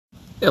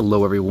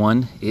Hello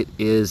everyone, it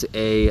is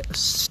a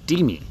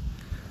steamy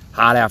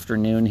hot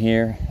afternoon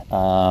here.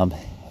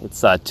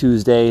 It's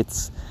Tuesday,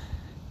 it's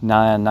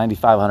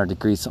 9,500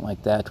 degrees, something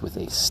like that, with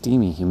a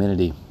steamy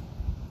humidity.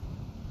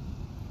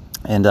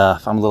 And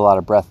if I'm a little out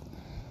of breath,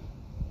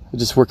 I'm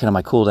just working on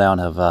my cool down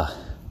of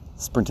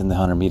sprinting the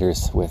 100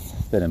 meters with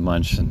Finn and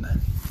Munch. And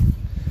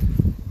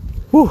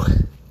whew,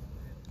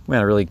 we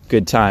had a really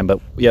good time.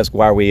 But yes,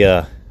 why are we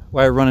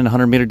running a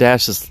 100 meter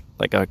dash just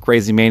like a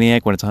crazy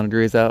maniac when it's 100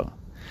 degrees out?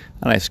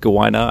 And I just go,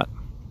 why not?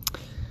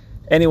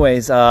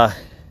 Anyways,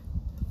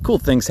 cool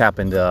things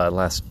happened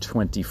last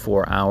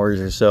 24 hours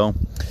or so.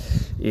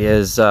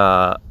 Is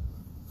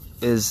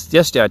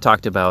yesterday I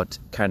talked about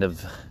kind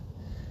of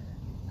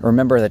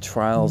remember the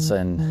trials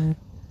and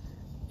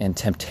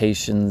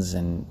temptations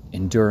and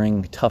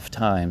enduring tough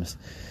times.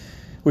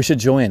 We should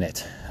joy in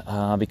it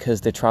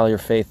because they trial your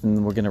faith,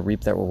 and we're going to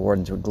reap that reward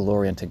into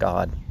glory unto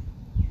God.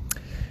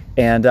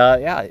 And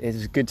yeah, it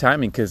was good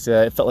timing because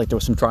it felt like there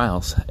were some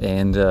trials.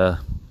 And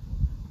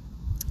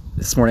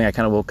this morning I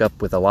kind of woke up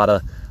with a lot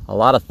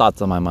of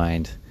thoughts on my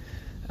mind.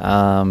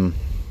 Well,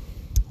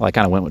 I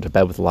kind of went to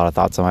bed with a lot of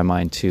thoughts on my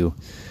mind too.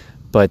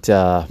 But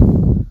to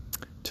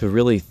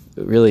really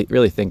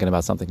thinking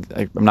about something,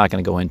 I'm not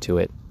going to go into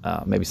it.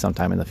 Maybe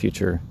sometime in the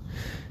future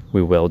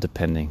we will,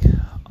 depending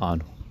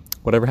on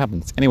whatever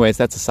happens. Anyways,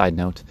 that's a side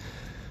note.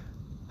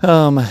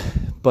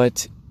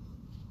 But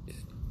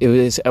I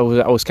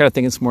was kind of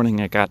thinking this morning.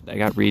 I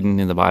got reading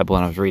in the Bible,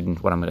 and I was reading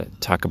what I'm going to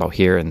talk about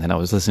here, and then I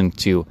was listening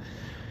to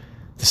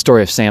the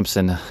story of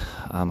Samson. I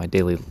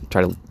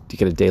try to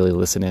get a daily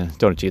listen in.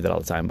 Don't achieve that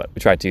all the time, but we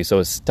try to. So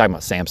it's talking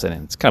about Samson,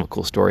 and it's kind of a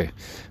cool story.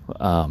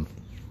 It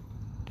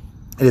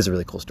is a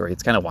really cool story.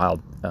 It's kind of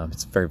wild.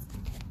 It's very,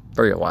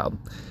 very wild.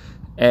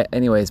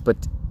 Anyways, but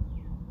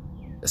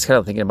it's kind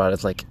of thinking about it.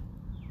 It's like,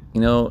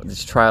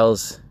 these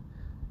trials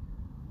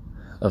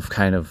of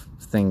kind of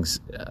things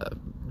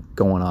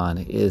going on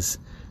is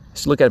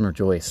just look at them,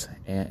 rejoice,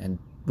 and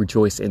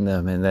rejoice in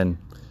them. And then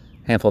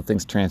a handful of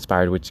things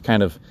transpired, which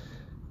kind of,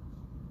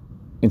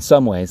 in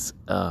some ways,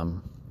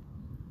 kind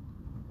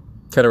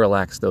of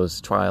relaxed those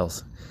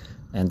trials,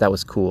 and that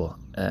was cool.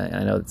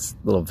 I know it's a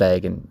little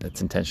vague and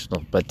it's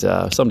intentional, but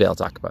someday I'll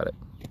talk about it.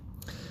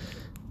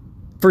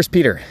 1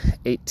 Peter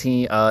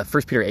 18.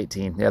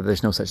 Yeah,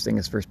 there's no such thing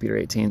as 1 Peter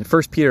 18.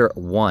 1 Peter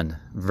 1,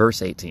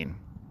 verse 18.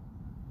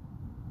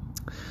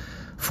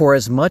 For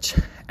as much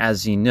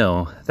as ye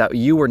know that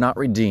you were not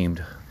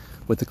redeemed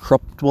with the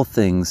corruptible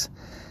things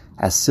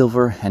as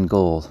silver and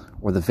gold,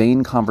 or the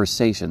vain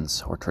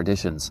conversations or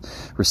traditions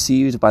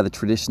received by the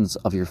traditions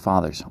of your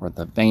fathers, or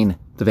the vain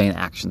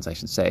actions, I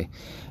should say,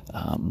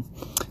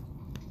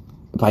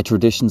 by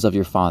traditions of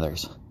your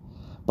fathers,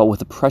 but with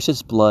the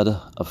precious blood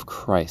of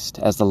Christ,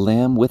 as the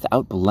Lamb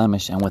without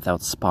blemish and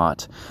without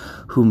spot,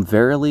 whom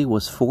verily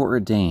was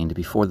foreordained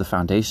before the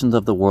foundations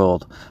of the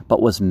world,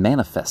 but was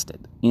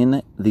manifested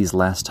in these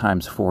last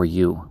times for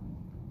you,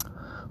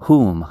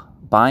 whom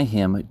by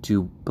him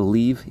do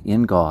believe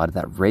in God,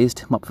 that raised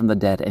him up from the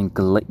dead and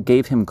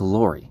gave him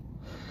glory,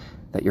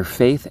 that your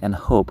faith and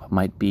hope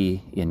might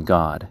be in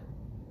God.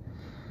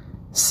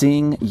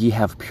 Seeing ye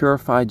have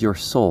purified your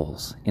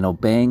souls in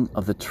obeying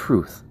of the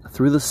truth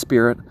through the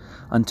Spirit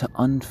unto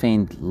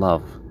unfeigned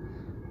love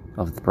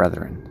of the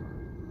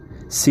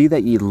brethren. See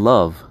that ye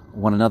love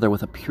one another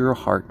with a pure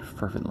heart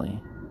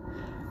fervently.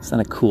 Isn't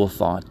that a cool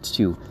thought,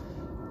 to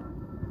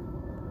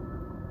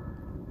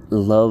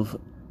love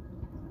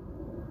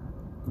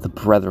the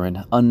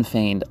brethren,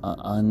 unfeigned,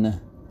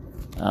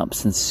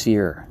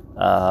 sincere,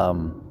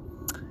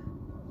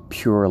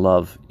 pure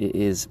love. It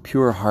is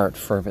pure heart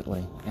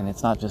fervently, and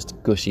it's not just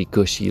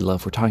gushy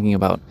love. We're talking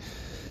about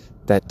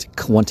that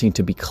wanting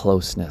to be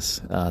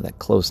closeness, that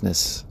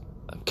closeness,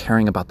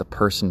 caring about the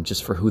person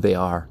just for who they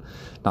are,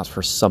 not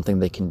for something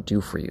they can do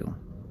for you.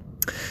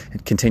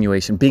 And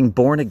continuation, being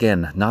born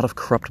again, not of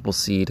corruptible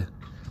seed,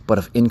 but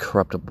of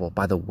incorruptible,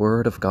 by the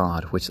word of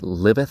God, which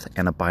liveth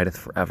and abideth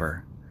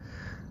forever.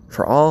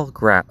 For all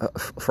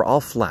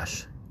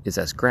flesh is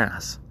as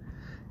grass,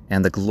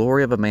 and the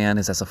glory of a man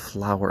is as a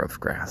flower of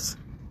grass.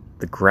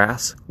 The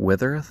grass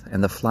withereth,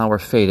 and the flower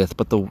fadeth,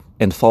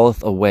 and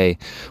falleth away,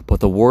 but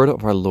the word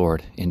of our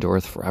Lord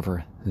endureth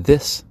forever.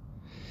 This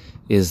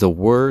is the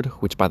word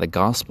which by the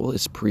gospel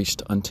is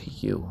preached unto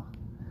you.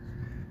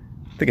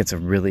 I think it's a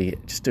really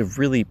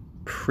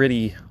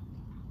pretty,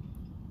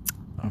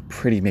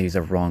 maybe is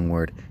a wrong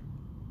word,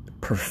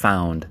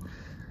 profound.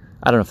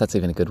 I don't know if that's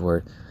even a good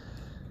word.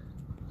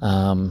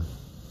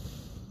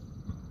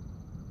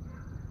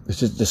 It's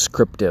just a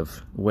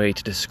descriptive way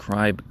to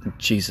describe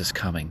Jesus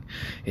coming.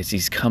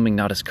 He's coming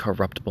not as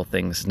corruptible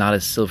things, not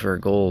as silver or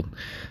gold,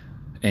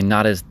 and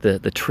not as the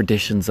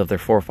traditions of their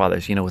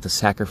forefathers, with the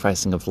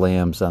sacrificing of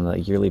lambs on a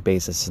yearly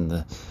basis and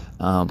the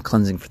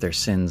cleansing for their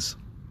sins.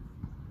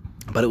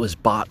 But it was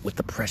bought with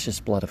the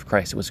precious blood of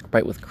Christ. It was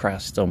bought with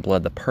Christ's own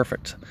blood, the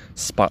perfect,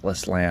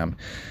 spotless lamb,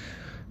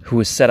 who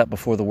was set up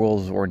before the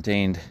world was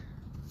ordained.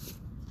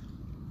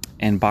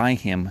 And by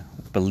him,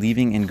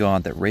 believing in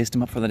God that raised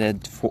him up from the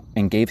dead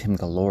and gave him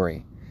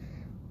glory.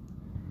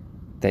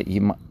 that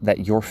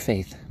your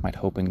faith might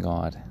hope in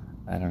God.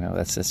 I don't know,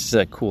 that's just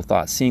a cool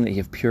thought, seeing that you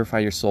have purified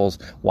your souls.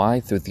 Why?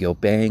 Through the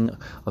obeying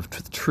of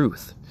the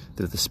truth,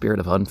 through the spirit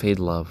of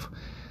unfading love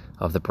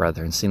of the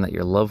brethren, seeing that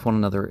your love one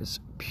another is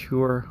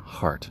pure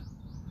heart,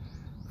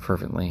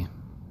 fervently.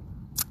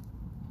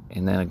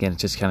 And then again, it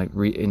just kind of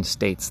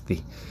reinstates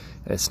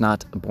it's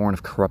not born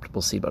of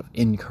corruptible seed, but of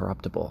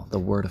incorruptible, the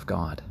word of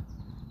God,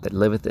 that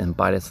liveth and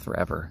abideth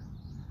forever.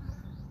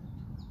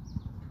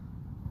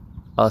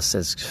 Us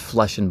as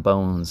flesh and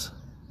bones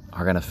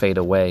are going to fade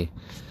away,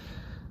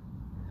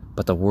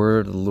 but the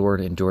word of the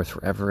Lord endureth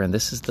forever, and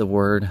this is the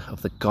word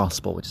of the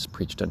gospel which is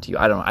preached unto you.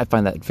 I don't know, I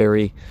find that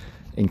very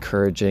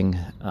encouraging,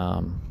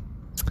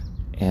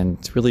 and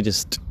it's really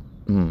just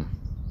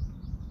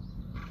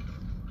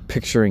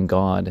picturing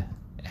God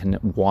and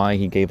why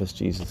he gave us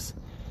Jesus.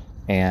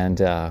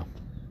 And I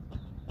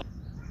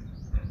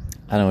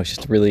don't know, it's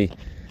just really,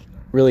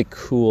 really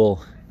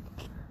cool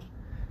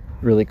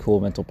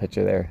mental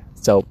picture there.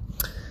 So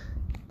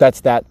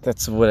that's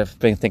what I've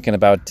been thinking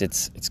about.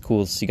 It's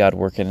cool to see God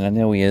working, and I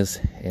know he is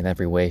in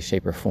every way,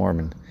 shape, or form,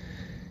 and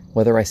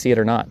whether I see it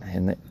or not.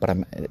 But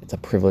it's a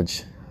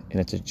privilege and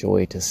it's a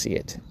joy to see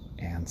it.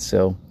 And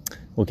so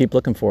we'll keep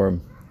looking for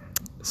him.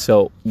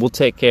 So we'll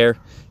take care.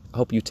 I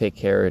hope you take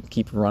care and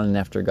keep running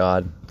after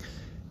God.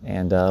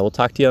 And we'll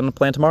talk to you on the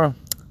plan tomorrow.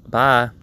 Bye.